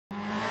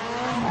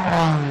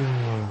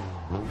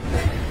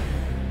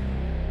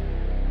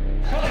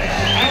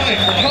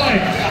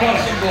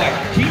boy.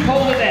 Keep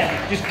hold of them.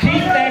 Just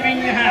keep them in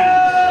your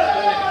hand.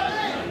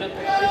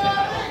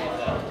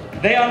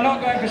 They are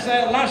not going for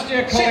sale. Last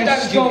year, Colin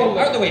stole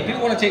out of the way.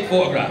 People want to take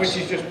photographs. Which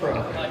is just broke.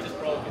 I just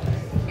broke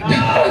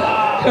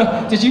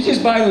it. Did you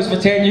just buy those for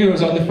 10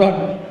 euros on the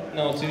front?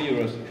 No, 2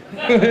 euros.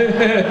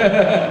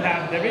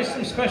 Now, there is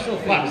some special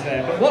things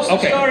there. But what's the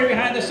story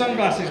behind the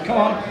sunglasses? Come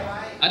on.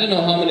 I don't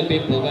know how many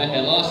people were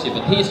here last year,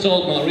 but he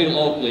sold my real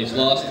Oakleys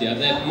last year.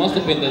 They must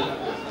have been the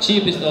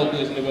cheapest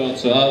Oakleys in the world,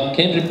 so I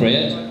came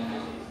prepared.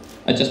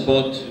 I just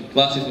bought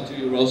glasses for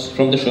 2 euros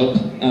from the shop,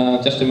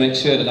 just to make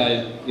sure that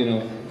I,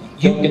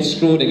 don't get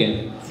screwed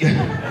again.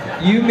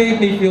 You made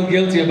me feel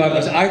guilty about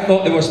this. I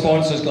thought they were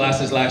sponsors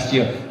glasses last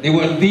year. They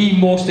were the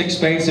most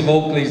expensive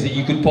Oakleys that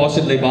you could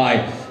possibly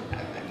buy.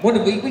 What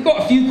did we got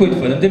a few quid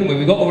for them, didn't we?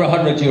 We got over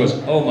 100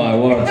 euros. Oh my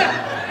word.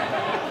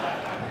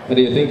 What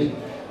do you think?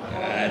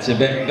 It's a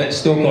bit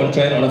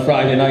Stoke-on-Trent on a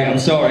Friday night, I'm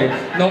sorry.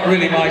 Not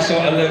really my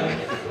sort of look.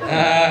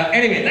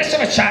 Anyway, let's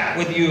have a chat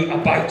with you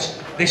about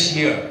this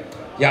year,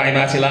 Jari and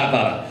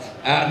Latvala.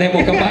 Then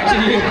we'll come back to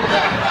you.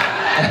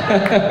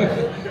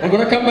 We're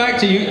going to come back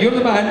to you. You're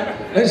the man.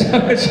 Let's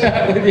have a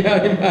chat with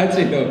Jari and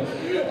Matti, though.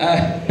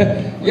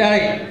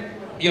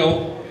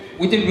 Jari,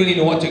 we didn't really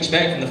know what to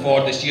expect from the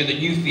Ford this year. The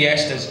new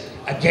Fiestas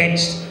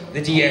against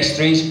the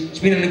DS3s. It's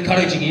been an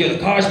encouraging year. The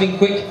car's been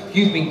quick.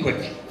 You've been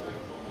quick.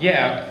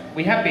 Yeah,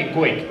 we have been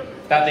quick.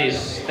 There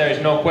is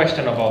no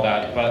question about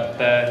that. But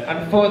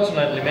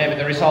unfortunately, maybe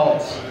the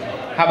results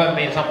haven't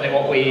been something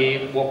what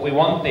we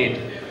wanted.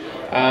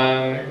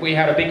 We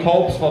had a big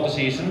hopes for the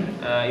season.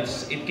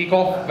 It kicked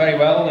off very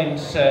well in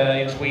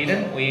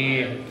Sweden.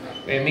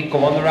 Mikko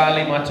won the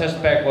rally. My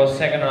test pack was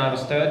second and I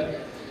was third.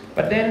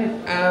 But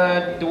then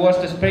towards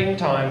the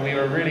springtime, we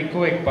were really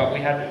quick, but we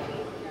had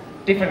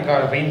different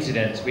kind of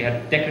incidents. We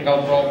had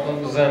technical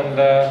problems and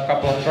a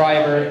couple of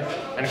driver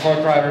and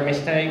co-driver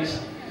mistakes.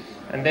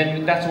 And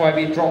then that's why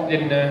we dropped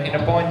in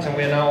the points, and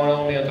we're now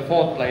only on the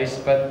 4th place.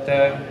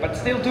 But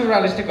still 2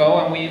 rallies to go,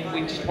 and we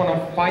just want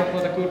to fight for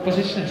the good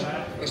positions.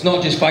 It's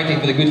not just fighting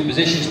for the good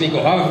positions,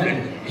 Mikko. However,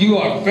 you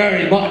are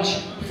very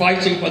much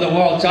fighting for the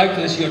world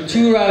title this year.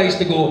 2 rallies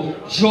to go,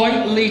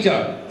 joint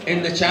leader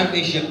in the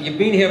championship. You've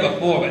been here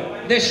before,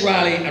 but this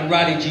rally and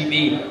Rally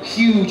GB,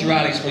 huge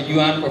rallies for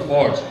you and for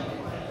Ford.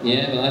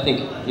 Yeah, well, I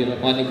think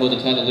fighting for the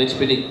title is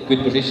pretty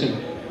good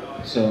position.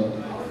 So,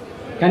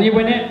 can you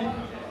win it?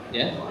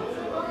 Yeah.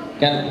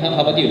 How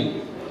about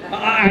you?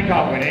 I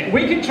can't win it.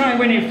 We can try and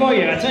win it for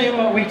you. I tell you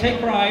what, we take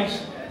bribes,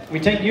 we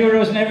take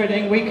euros and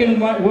everything. We can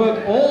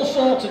work all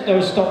sorts of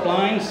those stop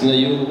lines. No,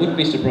 you would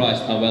be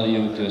surprised how well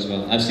you would do as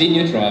well. I've seen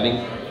you driving.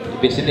 You've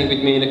been sitting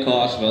with me in the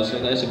car as well, so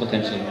there's a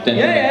potential.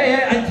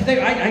 Yeah.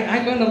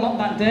 I learned a lot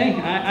that day.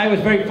 I was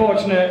very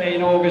fortunate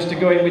in August to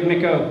go in with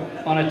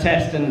Mikko on a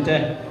test, and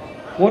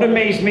what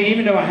amazed me,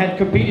 even though I had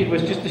competed,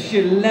 was just the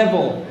sheer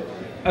level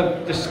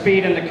of the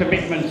speed and the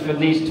commitment for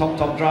these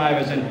top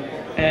drivers, and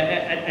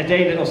a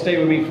day that'll stay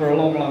with me for a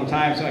long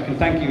time, so I can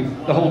thank you,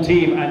 the whole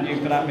team, and you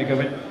for that, Mikko.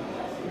 But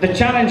the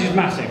challenge is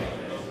massive.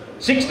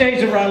 6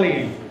 days of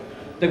rallying,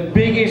 the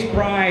biggest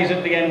prize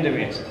at the end of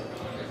it.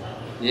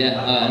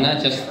 Yeah, and I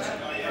just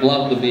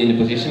love to be in the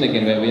position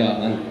again where we are.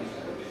 And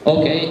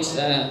okay, it's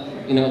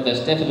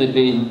there's definitely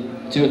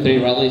been 2 or 3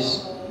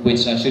 rallies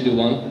which I should have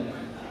won.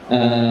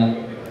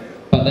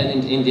 But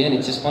then in the end,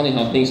 it's just funny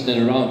how things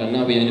turn around, and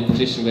now we're in a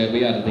position where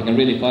we are that we can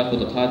really fight for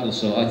the title.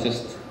 So I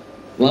just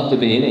love to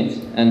be in it.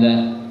 And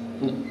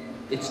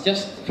it's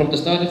just from the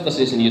start of the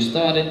season, you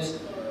started.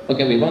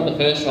 Okay, we won the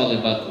first rally,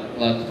 but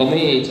like for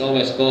me, it's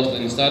always goes.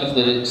 In the start of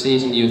the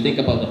season, you think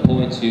about the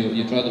points.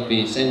 You try to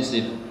be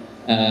sensitive,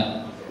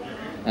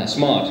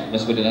 smart.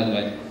 Let's put it that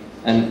way.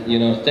 And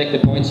take the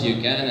points you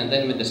can. And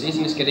then when the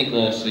season is getting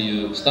closer,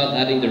 you start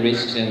adding the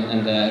risks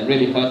and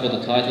really fight for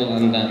the title.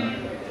 And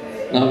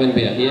now when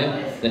we are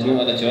here, there's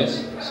no other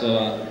choice.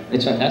 So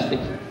it's fantastic.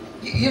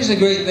 Here's the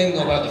great thing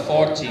though about the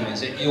Ford team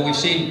is that we've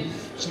seen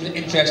some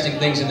interesting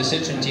things in the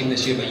Citroen team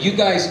this year, but you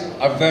guys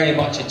are very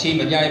much a team.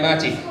 And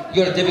Jari-Matti,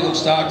 you had a difficult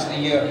start to the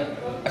year.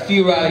 A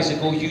few rallies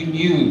ago, you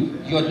knew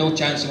you had no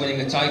chance of winning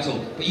the title,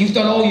 but you've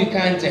done all you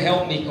can to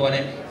help Mikko,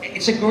 and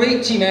it's a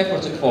great team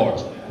effort at Ford.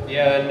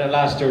 Yeah, in the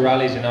last 2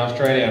 rallies in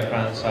Australia and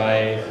France,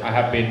 I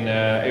have been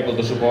able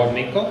to support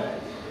Mikko.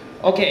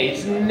 Okay,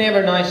 it's never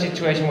a nice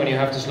situation when you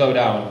have to slow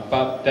down,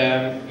 but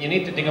you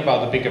need to think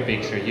about the bigger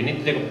picture. You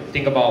need to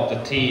think about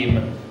the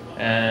team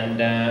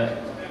and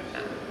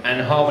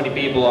how many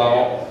people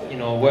are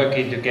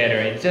working together.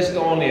 It's just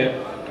not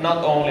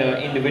only an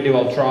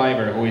individual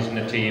driver who is in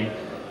the team.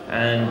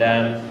 And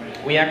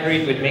we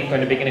agreed with Mikko in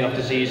the beginning of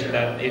the season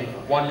that if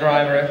one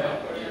driver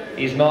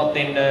is not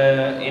in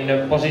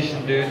a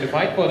position to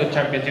fight for the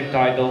championship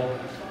title,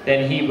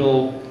 then he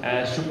will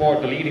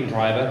support the leading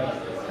driver.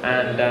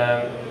 And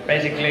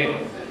basically,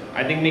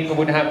 I think Mikko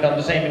would have done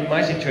the same in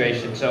my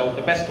situation. So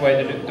the best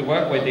way to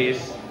work with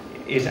is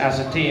as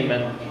a team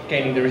and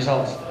gaining the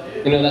results.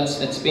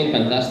 It's been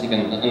fantastic,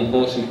 and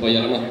unfortunate for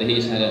Jari-Matti,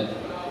 he's had a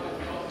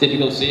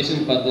difficult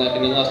season, but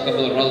in the last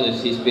couple of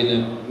rallies, he's been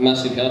a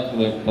massive help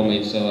for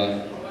me. So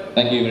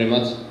thank you very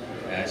much.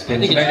 It's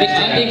been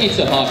I think it's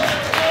a hug.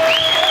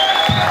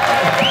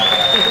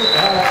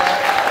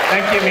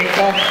 Thank you,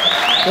 Mikko.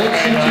 Don't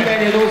see too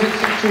many of those at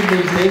Citroen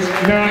these days.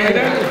 No, you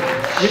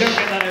don't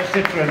get that at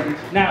Citroen.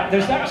 Now,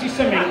 there's actually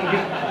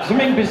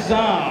something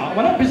bizarre.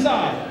 Well, not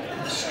bizarre.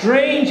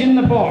 Strange in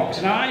the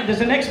box. Now,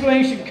 there's an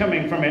explanation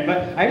coming from it,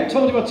 but I haven't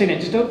told you what's in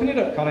it. Just open it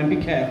up, Colin. Be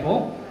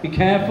careful. Be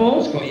careful.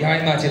 It's got Jari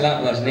and Mikko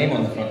Latvala's name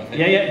on the front of it.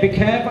 Yeah, be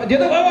careful. The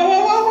other,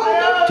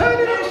 whoa, turn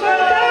it upside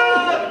down.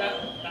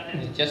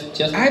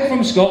 Just. I'm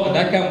from Scotland.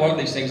 I can't work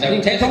these things. I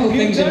think technical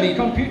things in me.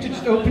 Computer,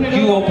 just open it up.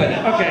 You open it.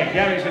 Okay,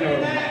 Gary's going to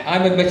open it.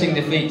 I'm admitting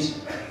defeat.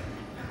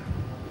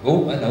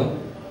 Oh, I know.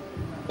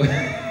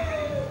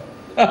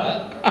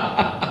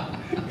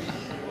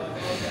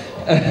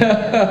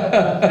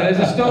 There's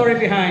a story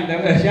behind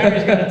them which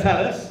Gary's going to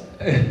tell us.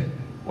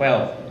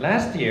 Well,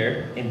 last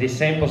year, in this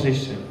same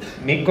position,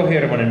 Mikko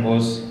Hirvonen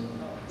was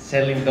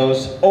selling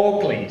those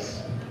Oakleys.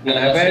 And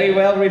I very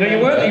well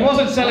remember. He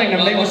wasn't selling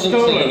them, they were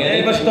stolen.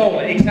 They were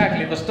stolen,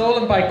 exactly. It was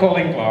stolen by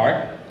Colin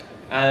Clark.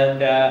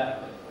 And I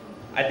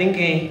think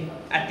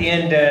at the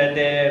end,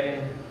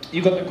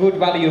 you got a good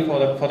value for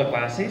the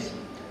glasses.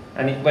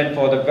 And it went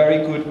for the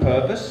very good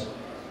purpose.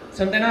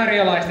 So then I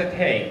realized that,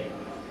 hey,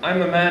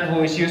 I'm a man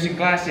who is using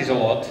glasses a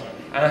lot.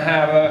 And I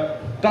have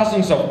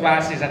dozens of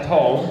glasses at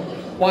home.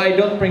 Why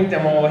don't bring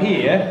them over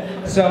here?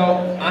 So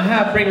I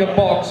have bring a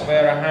box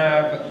where I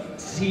have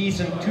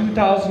season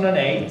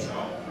 2008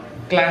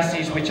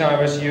 glasses which I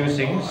was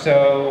using,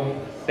 so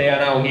they are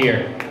now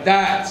here.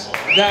 That,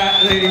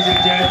 ladies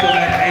and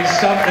gentlemen, is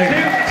something.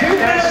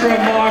 That's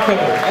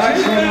remarkable.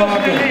 That's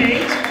remarkable.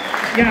 2008,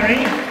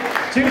 Gary,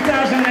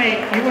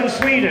 2008, you won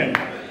Sweden.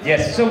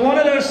 Yes. So one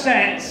of those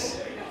sets,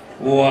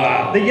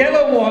 Wow. the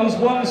yellow ones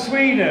won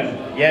Sweden.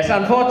 Yes,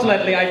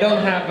 unfortunately I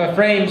don't have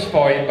frames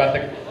for it, but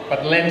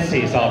the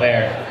lenses are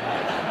there.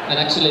 And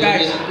actually,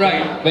 Guys,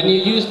 when you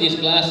use these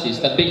glasses,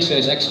 that picture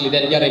is actually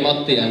then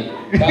Jari-Matti and.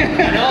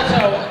 And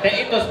also,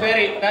 it was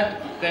very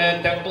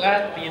the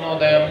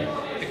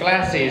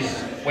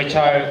glasses which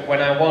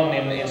when I won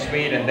in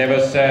Sweden, there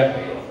was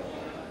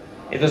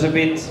it was a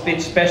bit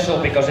special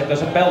because it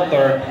was a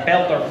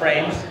belter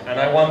frames, and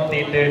I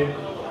wanted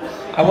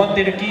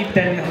to keep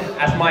them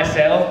as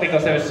myself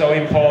because they were so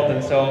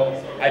important. So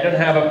I don't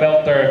have a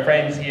belter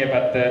frames here,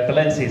 but the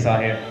lenses are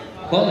here.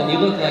 Colin, you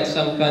look like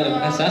some kind of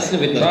assassin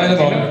with those. Try them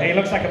on. He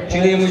looks like a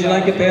Julian, would you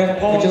like a pair?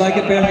 Would you like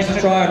a pair? Let's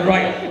try it.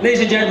 Right, ladies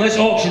and gentlemen, let's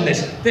auction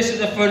this. This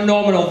is a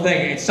phenomenal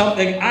thing. It's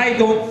something I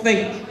don't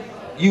think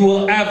you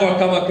will ever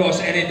come across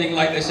anything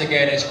like this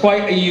again. It's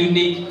quite a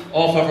unique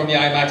offer from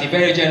Jari-Matti.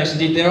 Very generous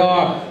indeed. There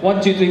are 1,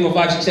 2, 3, 4,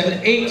 5, 6,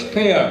 7, 8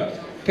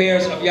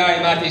 pairs of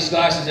Jari-Matti's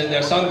glasses in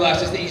there,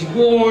 sunglasses that he's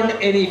worn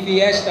in a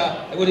Fiesta.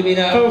 It would have been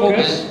a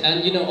focus.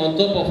 And you know, on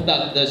top of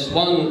that, there's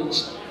one,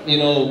 you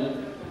know,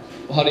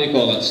 how do you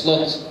call it,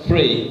 slot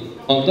free.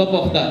 On top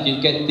of that, you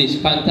get these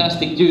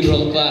fantastic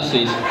dual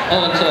glasses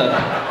on top.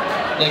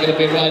 They're going to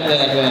be right there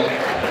as well.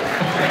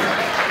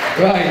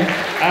 Right.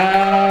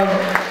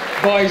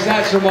 Boys,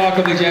 that's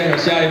remarkably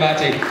generous,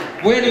 Jari-Matti.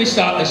 Where do we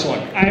start this one?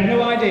 I have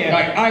no idea.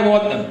 Right, I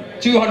want them.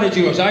 200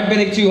 euros. I'm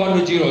bidding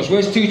 200 euros.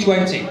 Where's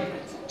 220?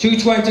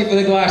 220 for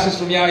the glasses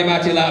from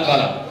Jari-Matti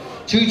Latvala.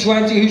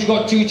 220, who's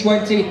got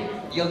 220?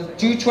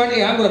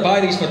 220, I'm going to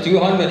buy these for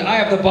 200. I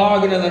have the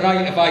bargain of the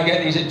night if I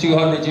get these at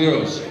 200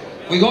 euros.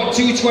 We got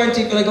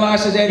 220 for the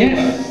glasses anyway.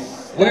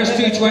 Yes. Where's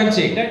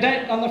 220?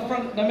 They're on the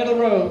front, the middle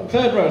row,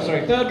 third row.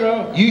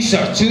 You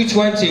sir,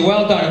 220,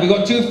 well done. Have we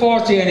got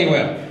 240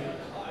 anywhere?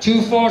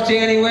 240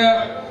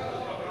 anywhere?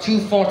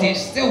 240,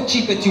 it's still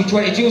cheap at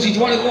 220. Jules, do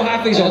you want to go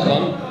half these on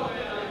them?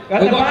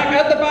 At the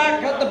back.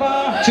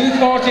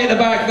 240 at the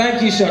back,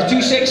 thank you sir.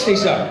 260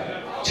 sir.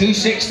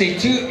 260,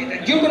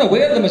 you're going to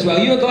wear them as well.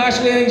 You're a glass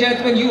wearing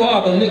gentleman, you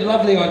are, they look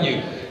lovely on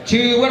you.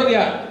 Where are we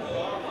at?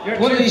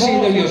 What did you see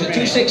they're using?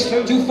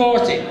 260,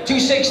 240,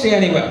 260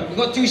 anywhere. You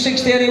got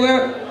 260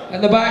 anywhere?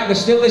 At the back,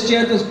 there's still this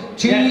gentleman's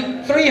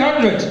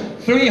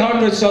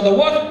 300, so they're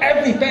worth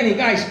every penny.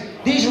 Guys,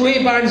 these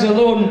Ray-Bans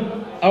alone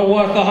are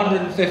worth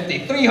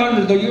 150.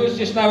 300, they're yours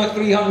just now at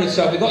 300,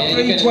 so we got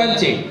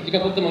 320. You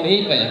can put them on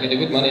eBay and get a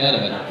good money out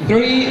of it.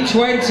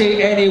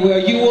 320 anywhere.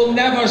 You will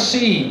never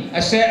see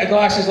a set of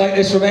glasses like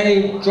this from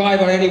any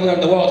driver anywhere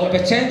in the world. A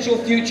potential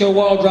future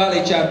world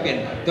rally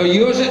champion. They're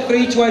yours at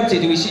 320.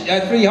 Do we see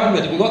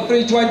 300? Have we got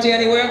 320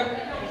 anywhere?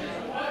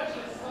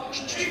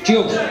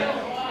 Jules.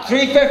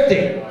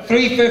 350.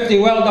 350.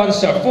 Well done,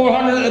 sir.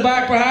 400 at the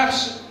back,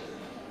 perhaps.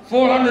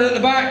 400 at the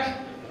back.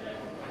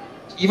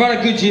 You've had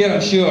a good year, I'm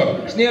sure.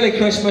 It's nearly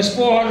Christmas,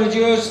 400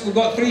 euros. We've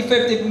got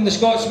 350 from the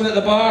Scotsman at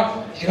the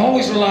bar. You can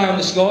always rely on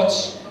the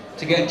Scots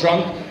to get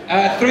drunk.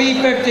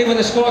 350 with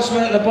the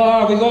Scotsman at the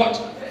bar. We've got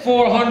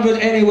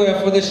 400 anywhere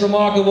for this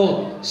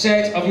remarkable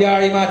set of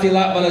Jari-Matti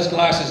Latvala's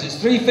glasses. It's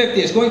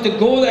 350. It's going to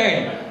go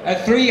then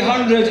at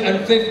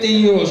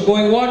 350 euros.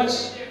 Going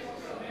once,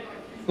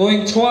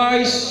 going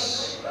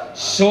twice.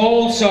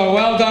 Sold, sir.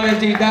 Well done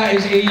indeed. That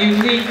is a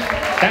unique.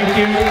 Thank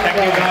you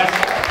guys.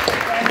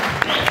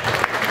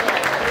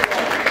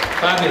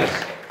 Fabulous.